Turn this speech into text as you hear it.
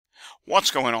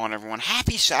What's going on, everyone?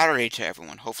 Happy Saturday to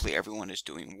everyone. Hopefully everyone is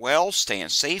doing well, staying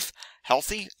safe,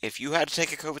 healthy. If you had to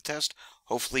take a COVID test,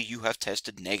 hopefully you have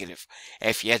tested negative.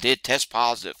 If you did test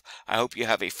positive, I hope you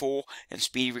have a full and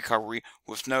speedy recovery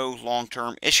with no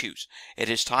long-term issues. It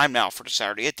is time now for the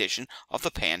Saturday edition of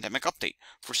the Pandemic Update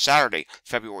for Saturday,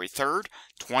 February 3rd,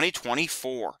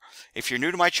 2024. If you're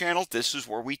new to my channel, this is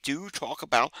where we do talk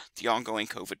about the ongoing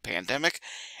COVID pandemic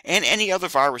and any other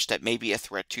virus that may be a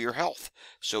threat to your health.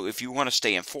 So if you want to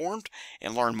stay informed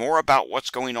and learn more about what's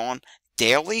going on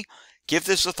daily, give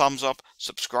this a thumbs up,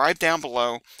 subscribe down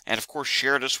below, and of course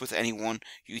share this with anyone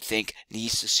you think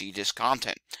needs to see this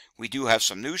content. We do have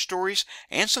some news stories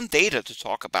and some data to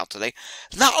talk about today.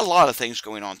 Not a lot of things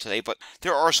going on today, but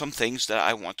there are some things that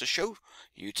I want to show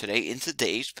you today in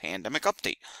today's pandemic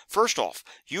update. First off,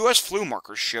 U.S. flu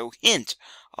markers show hint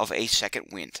of a second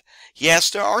wind. Yes,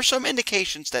 there are some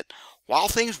indications that while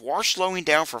things are slowing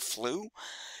down for flu,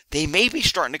 they may be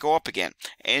starting to go up again.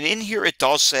 And in here it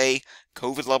does say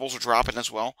COVID levels are dropping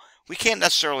as well. We can't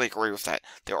necessarily agree with that.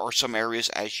 There are some areas,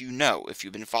 as you know, if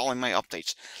you've been following my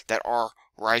updates, that are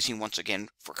rising once again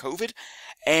for COVID.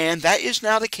 And that is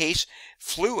now the case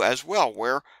flu as well,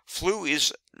 where flu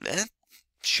is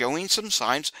showing some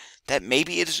signs that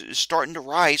maybe it is starting to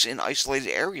rise in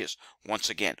isolated areas once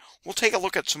again. We'll take a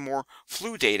look at some more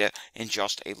flu data in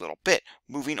just a little bit.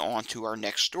 Moving on to our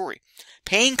next story.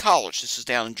 Payne College, this is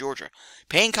down in Georgia.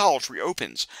 Payne College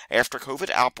reopens after COVID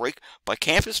outbreak, but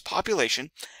campus population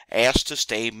asked to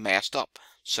stay masked up.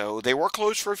 So they were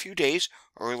closed for a few days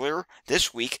earlier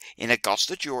this week in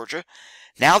Augusta, Georgia.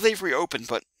 Now they've reopened,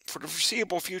 but for the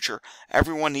foreseeable future,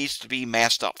 everyone needs to be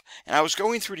masked up. And I was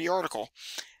going through the article,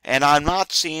 and I'm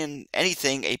not seeing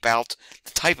anything about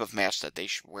the type of mask that they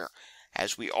should wear.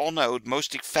 As we all know,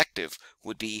 most effective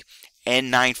would be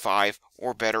N95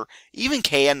 or better. Even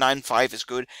KN95 is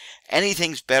good.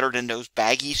 Anything's better than those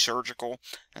baggy surgical,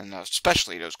 and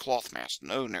especially those cloth masks.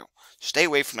 No. Stay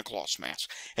away from the cloth masks.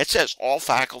 It says all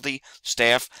faculty,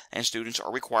 staff, and students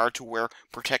are required to wear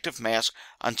protective masks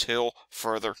until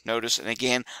further notice. And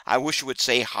again, I wish it would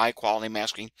say high quality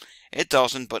masking. It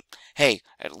doesn't, but hey,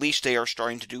 at least they are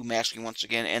starting to do masking once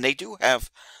again, and they do have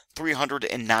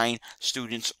 309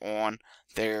 students on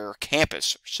their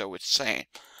campus, so it's saying.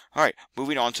 Alright,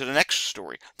 moving on to the next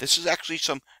story. This is actually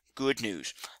some good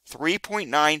news.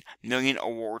 $3.9 million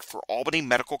award for Albany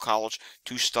Medical College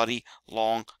to study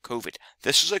long COVID.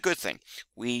 This is a good thing.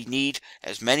 We need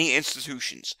as many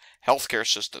institutions, healthcare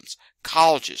systems,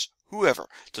 colleges, whoever,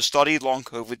 to study long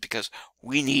COVID because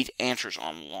we need answers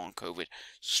on long COVID.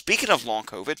 Speaking of long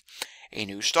COVID, a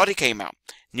new study came out.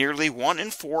 Nearly 1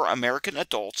 in 4 American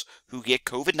adults who get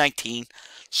COVID-19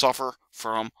 suffer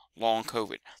from long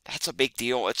COVID. That's a big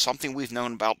deal. It's something we've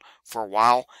known about for a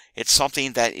while. It's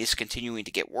something that is continuing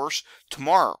to get worse.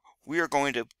 Tomorrow, we are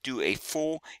going to do a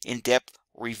full, in-depth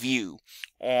review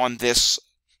on this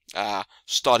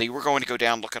study. We're going to go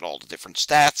down and look at all the different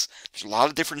stats. There's a lot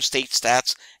of different state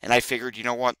stats, and I figured, you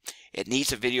know what? It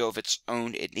needs a video of its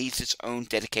own. It needs its own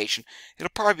dedication. It'll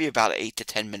probably be about an 8 to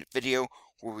 10 minute video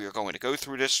where we are going to go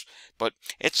through this, but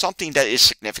it's something that is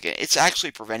significant. It's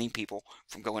actually preventing people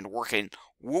from going to work, and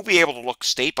we'll be able to look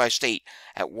state by state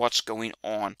at what's going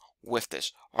on with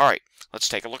this. Alright, let's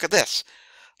take a look at this.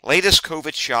 Latest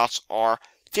COVID shots are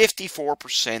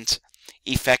 54%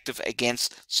 effective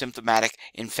against symptomatic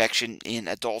infection in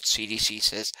adults, CDC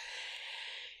says.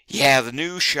 Yeah, the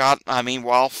new shot, I mean,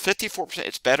 while 54%,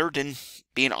 it's better than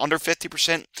being under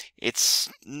 50%.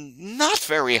 It's not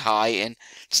very high, and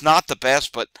it's not the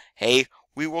best, but hey,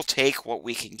 we will take what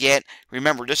we can get.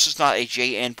 Remember, this is not a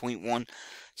JN.1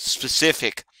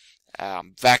 specific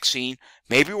vaccine.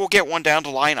 Maybe we'll get one down the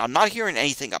line. I'm not hearing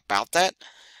anything about that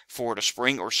for the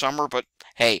spring or summer, but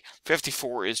hey,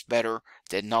 54 is better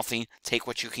than nothing. Take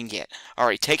what you can get.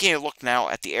 Alright, taking a look now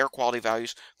at the air quality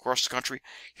values across the country,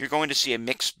 you're going to see a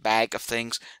mixed bag of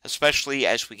things, especially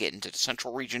as we get into the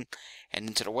central region and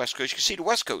into the west coast. You can see the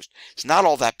west coast, it's not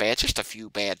all that bad, just a few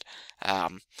bad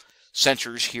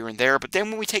sensors here and there. But then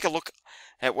when we take a look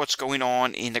at what's going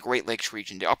on in the Great Lakes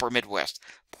region, the upper Midwest,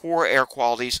 poor air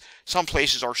qualities. Some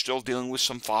places are still dealing with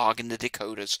some fog in the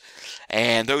Dakotas,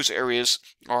 and those areas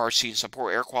are seeing some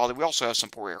poor air quality. We also have some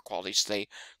poor air quality today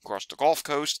across the Gulf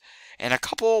Coast, and a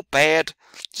couple bad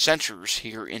sensors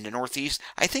here in the Northeast.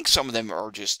 I think some of them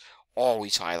are just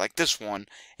always high, like this one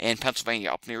in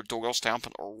Pennsylvania, up near Doylestown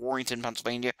or Warrenton,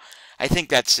 Pennsylvania. I think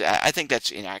that's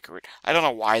inaccurate. I don't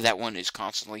know why that one is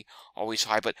constantly always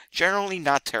high, but generally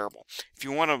not terrible. If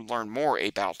you want to learn more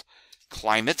about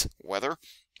climate, weather,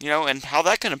 and how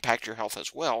that can impact your health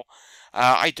as well,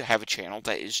 I have a channel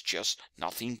that is just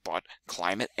nothing but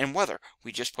climate and weather.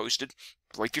 We just posted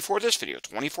right before this video,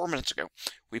 24 minutes ago,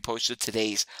 we posted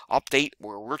today's update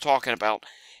where we're talking about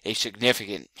a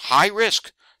significant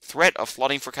high-risk threat of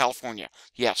flooding for California.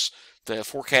 Yes, the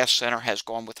forecast center has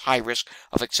gone with high risk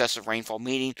of excessive rainfall,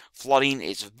 meaning flooding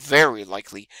is very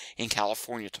likely in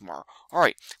California tomorrow. All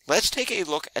right, let's take a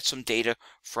look at some data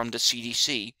from the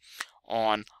CDC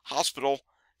on hospital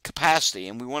capacity,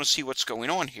 and we want to see what's going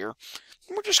on here.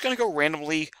 We're just going to go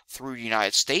randomly through the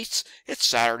United States. It's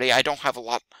Saturday. I don't have a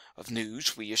lot of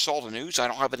news. You saw the news. I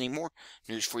don't have any more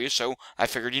news for you, so I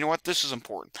figured, you know what, this is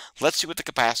important. Let's see what the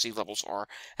capacity levels are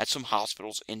at some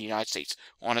hospitals in the United States,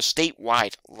 on a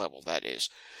statewide level, that is.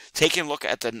 Taking a look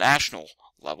at the national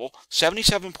level,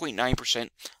 77.9% of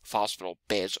hospital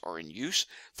beds are in use,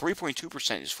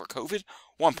 3.2% is for COVID,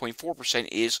 1.4%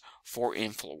 is for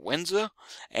influenza,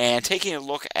 and taking a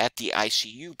look at the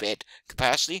ICU bed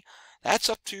capacity, that's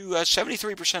up to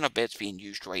 73% of beds being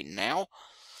used right now,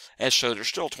 and so there's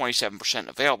still 27%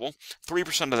 available.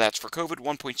 3% of that's for COVID,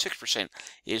 1.6%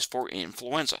 is for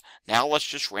influenza. Now let's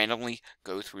just randomly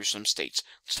go through some states.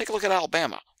 Let's take a look at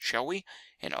Alabama, shall we?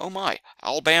 And oh my,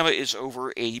 Alabama is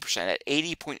over 80%, at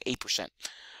 80.8%.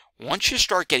 Once you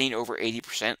start getting over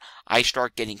 80%, I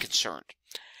start getting concerned.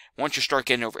 Once you start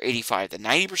getting over 85 to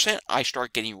 90%, I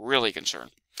start getting really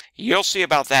concerned. You'll see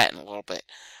about that in a little bit.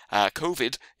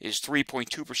 COVID is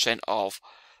 3.2% of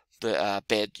the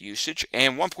bed usage,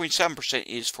 and 1.7%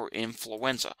 is for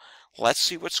influenza. Let's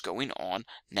see what's going on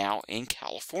now in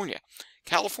California.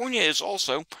 California is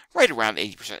also right around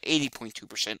 80%,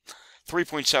 80.2%.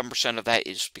 3.7% of that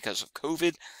is because of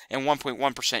COVID, and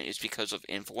 1.1% is because of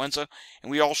influenza. And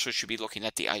we also should be looking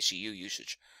at the ICU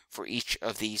usage for each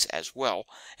of these as well.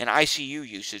 And ICU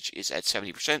usage is at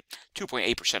 70%,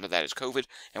 2.8% of that is COVID,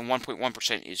 and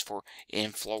 1.1% is for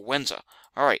influenza.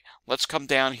 All right, let's come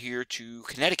down here to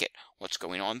Connecticut. What's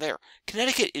going on there?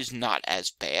 Connecticut is not as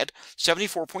bad.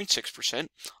 74.6%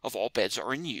 of all beds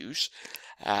are in use.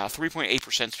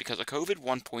 3.8% is because of COVID,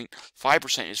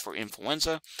 1.5% is for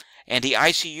influenza, and the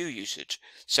ICU usage,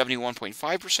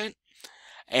 71.5%,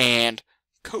 and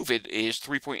COVID is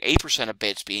 3.8% of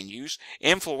beds being used.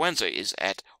 Influenza is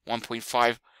at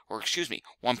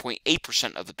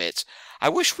 1.8% of the beds. I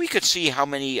wish we could see how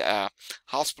many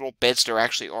hospital beds there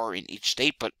actually are in each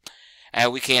state, but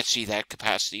we can't see that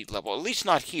capacity level, at least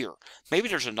not here. Maybe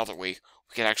there's another way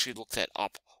we can actually look that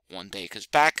up one day, because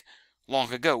back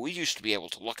long ago, we used to be able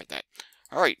to look at that.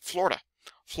 All right, Florida.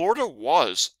 Florida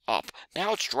was up.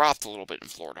 Now it's dropped a little bit in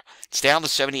Florida. It's down to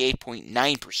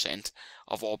 78.9%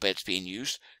 of all beds being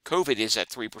used. COVID is at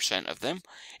 3% of them.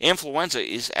 Influenza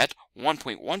is at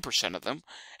 1.1% of them.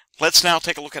 Let's now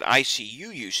take a look at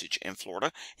ICU usage in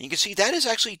Florida. And you can see that is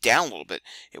actually down a little bit.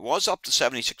 It was up to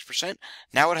 76%.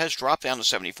 Now it has dropped down to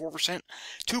 74%.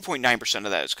 2.9%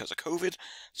 of that is because of COVID.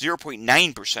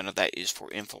 0.9% of that is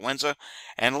for influenza.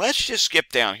 And let's just skip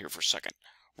down here for a second.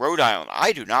 Rhode Island.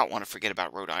 I do not want to forget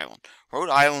about Rhode Island. Rhode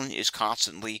Island is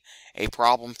constantly a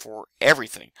problem for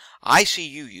everything.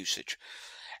 ICU usage.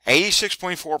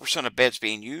 86.4% of beds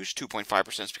being used,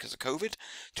 2.5% is because of COVID,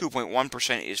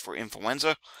 2.1% is for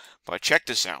influenza. But check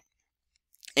this out.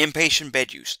 Inpatient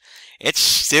bed use. It's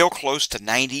still close to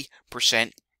 90%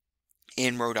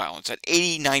 in Rhode Island. It's at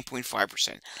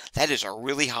 89.5%. That is a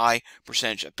really high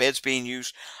percentage of beds being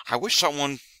used. I wish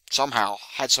someone somehow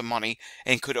had some money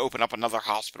and could open up another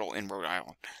hospital in Rhode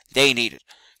Island. They need it.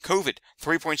 COVID,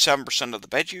 3.7% of the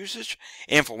bed usage.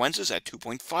 Influenza's at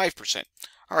 2.5%.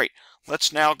 All right,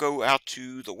 let's now go out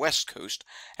to the West Coast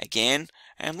again,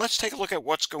 and let's take a look at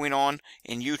what's going on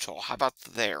in Utah. How about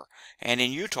there? And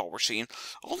in Utah, we're seeing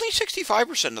only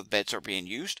 65% of the beds are being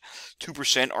used.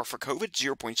 2% are for COVID,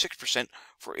 0.6%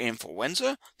 for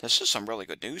influenza. This is some really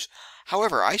good news.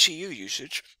 However, ICU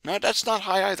usage, no, that's not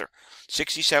high either.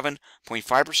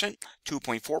 67.5%,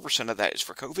 2.4% of that is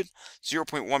for COVID,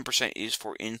 0.1% is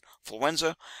for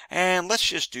influenza. And let's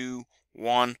just do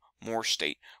one more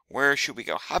state. Where should we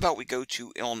go? How about we go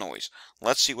to Illinois?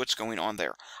 Let's see what's going on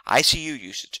there. ICU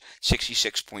usage,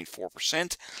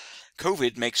 66.4%.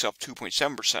 COVID makes up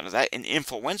 2.7% of that, and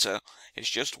influenza is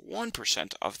just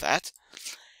 1% of that.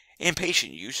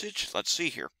 Inpatient usage, let's see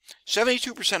here.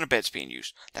 72% of beds being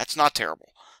used. That's not terrible.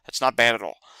 That's not bad at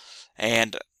all.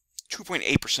 And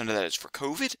 2.8% of that is for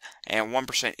COVID, and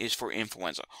 1% is for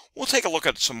influenza. We'll take a look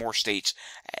at some more states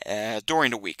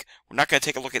during the week. We're not going to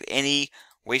take a look at any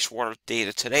wastewater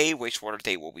data today. Wastewater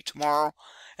data will be tomorrow.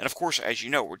 And of course, as you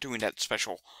know, we're doing that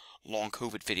special long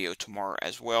COVID video tomorrow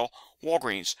as well.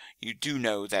 Walgreens, you do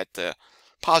know that the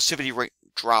Positivity rate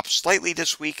dropped slightly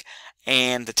this week,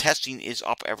 and the testing is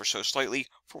up ever so slightly.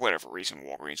 For whatever reason,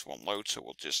 Walgreens won't load, so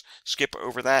we'll just skip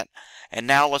over that. And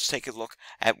now let's take a look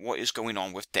at what is going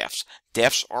on with deaths.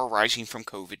 Deaths are rising from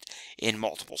COVID in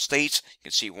multiple states. You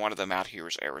can see one of them out here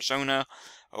is Arizona,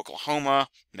 Oklahoma,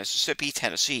 Mississippi,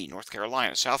 Tennessee, North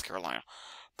Carolina, South Carolina.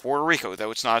 Puerto Rico,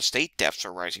 though it's not a state, deaths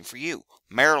are rising for you.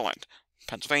 Maryland,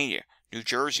 Pennsylvania, New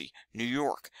Jersey, New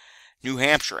York, New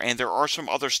Hampshire, and there are some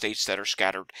other states that are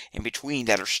scattered in between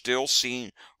that are still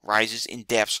seeing rises in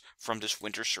deaths from this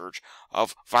winter surge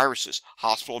of viruses.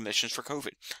 Hospital admissions for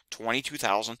COVID,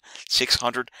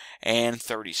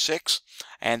 22,636,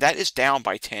 and that is down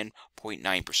by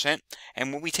 10.9%.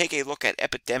 And when we take a look at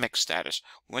epidemic status,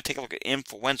 we want to take a look at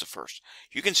influenza first.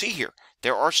 You can see here,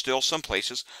 there are still some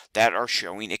places that are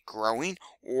showing it growing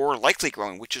or likely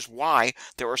growing, which is why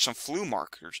there are some flu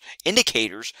markers,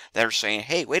 indicators that are saying,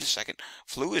 hey, wait a second,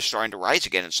 flu is starting to rise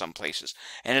again in some places.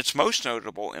 And it's most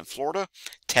notable in Florida,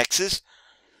 Texas,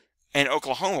 and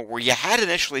Oklahoma, where you had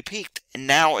initially peaked, and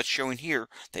now it's showing here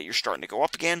that you're starting to go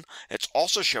up again. It's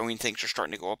also showing things are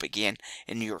starting to go up again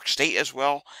in New York State as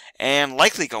well, and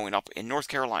likely going up in North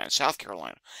Carolina, South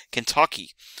Carolina,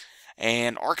 Kentucky,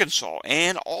 and Arkansas,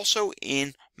 and also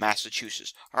in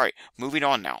Massachusetts. All right, moving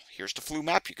on now. Here's the flu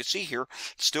map. You can see here,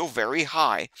 it's still very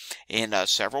high in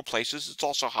several places. It's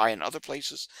also high in other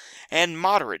places, and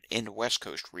moderate in the West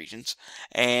Coast regions.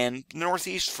 And the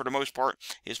Northeast, for the most part,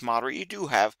 is moderate. You do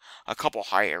have a couple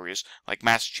high areas, like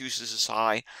Massachusetts is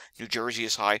high, New Jersey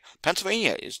is high,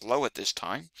 Pennsylvania is low at this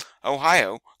time.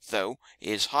 Ohio, though,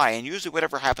 is high, and usually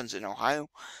whatever happens in Ohio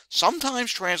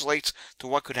sometimes translates to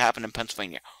what could happen in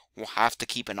Pennsylvania. We'll have to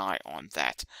keep an eye on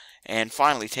that. And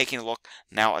finally, taking a look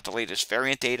now at the latest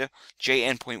variant data,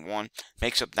 JN.1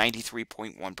 makes up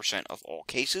 93.1% of all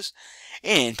cases.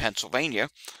 In Pennsylvania,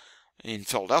 in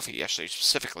Philadelphia yesterday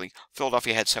specifically,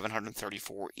 Philadelphia had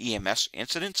 734 EMS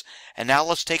incidents. And now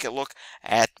let's take a look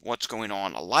at what's going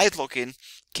on. A live look in.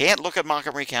 Can't look at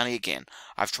Montgomery County again.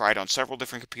 I've tried on several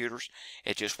different computers.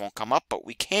 It just won't come up, but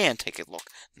we can take a look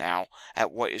now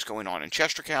at what is going on in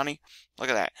Chester County. Look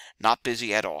at that. Not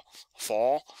busy at all.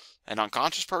 Fall, an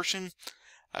unconscious person,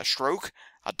 a stroke,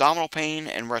 abdominal pain,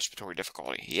 and respiratory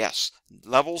difficulty. Yes,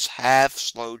 levels have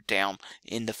slowed down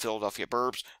in the Philadelphia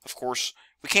burbs. Of course,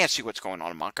 we can't see what's going on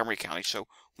in Montgomery County, so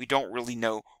we don't really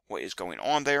know what is going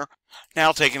on there.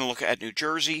 Now taking a look at New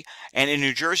Jersey, and in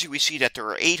New Jersey we see that there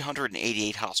are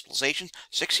 888 hospitalizations,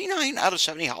 69 out of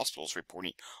 70 hospitals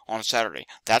reporting on Saturday.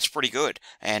 That's pretty good,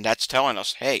 and that's telling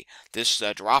us, hey, this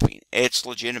dropping, it's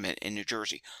legitimate in New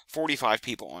Jersey. 45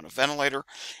 people on a ventilator,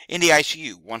 in the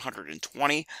ICU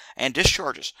 120, and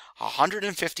discharges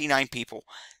 159 people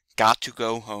got to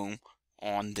go home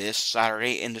on this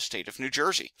Saturday in the state of New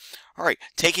Jersey. All right,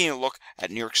 taking a look at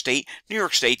New York State. New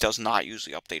York State does not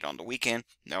usually update on the weekend.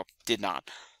 No, did not.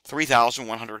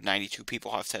 3,192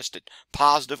 people have tested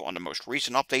positive on the most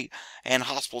recent update, and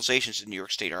hospitalizations in New York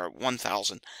State are at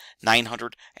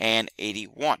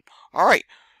 1,981. All right,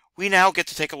 we now get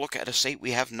to take a look at a state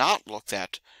we have not looked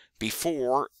at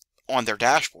before on their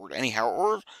dashboard anyhow,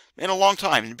 or in a long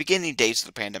time. In the beginning days of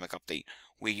the pandemic update,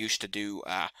 we used to do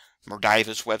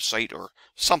Merdiva's website or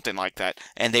something like that,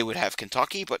 and they would have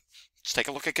Kentucky, but let's take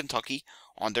a look at Kentucky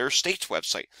on their state's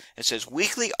website. It says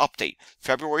weekly update,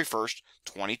 February 1st,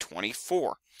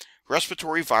 2024.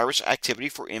 Respiratory virus activity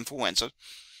for influenza.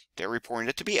 They're reporting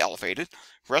it to be elevated.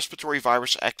 Respiratory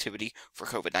virus activity for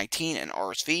COVID-19 and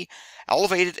RSV,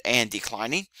 elevated and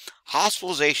declining.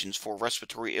 Hospitalizations for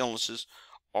respiratory illnesses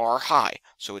are high,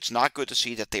 so it's not good to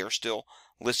see that they are still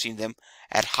listing them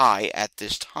at high at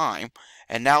this time.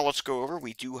 And now let's go over,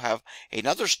 we do have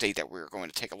another state that we're going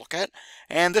to take a look at,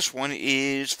 and this one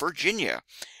is Virginia.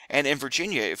 And in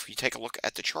Virginia, if you take a look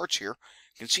at the charts here,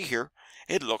 you can see here,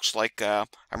 it looks like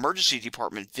emergency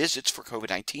department visits for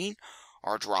COVID-19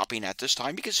 are dropping at this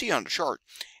time. You can see on the chart,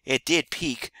 it did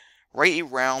peak right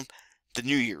around the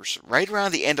New Year's, right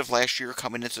around the end of last year,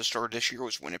 coming into the start of this year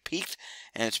was when it peaked,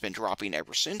 and it's been dropping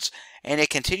ever since, and it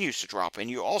continues to drop. And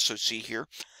you also see here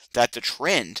that the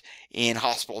trend in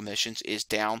hospital admissions is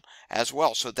down as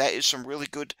well. So that is some really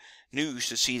good news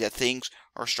to see that things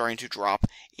are starting to drop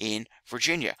in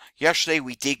Virginia. Yesterday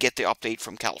we did get the update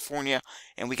from California,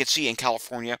 and we can see in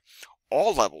California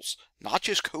all levels, not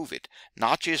just COVID,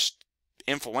 not just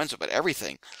influenza, but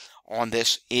everything on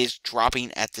this is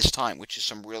dropping at this time, which is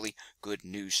some really good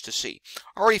news to see.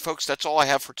 Alrighty, folks, that's all I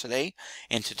have for today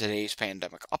into today's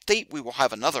pandemic update. We will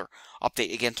have another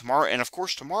update again tomorrow, and of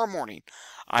course tomorrow morning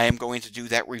I am going to do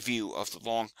that review of the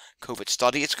long COVID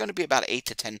study. It's going to be about 8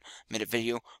 to 10 minute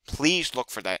video. Please look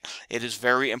for that. It is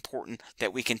very important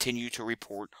that we continue to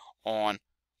report on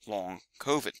long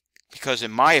COVID. Because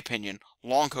in my opinion,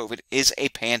 long COVID is a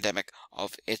pandemic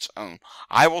of its own.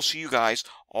 I will see you guys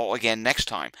all again next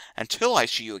time. Until I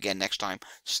see you again next time,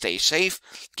 stay safe,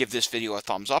 give this video a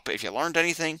thumbs up if you learned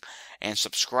anything, and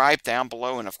subscribe down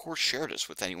below, and of course share this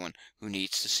with anyone who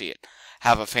needs to see it.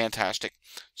 Have a fantastic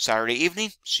Saturday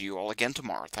evening. See you all again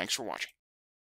tomorrow. Thanks for watching.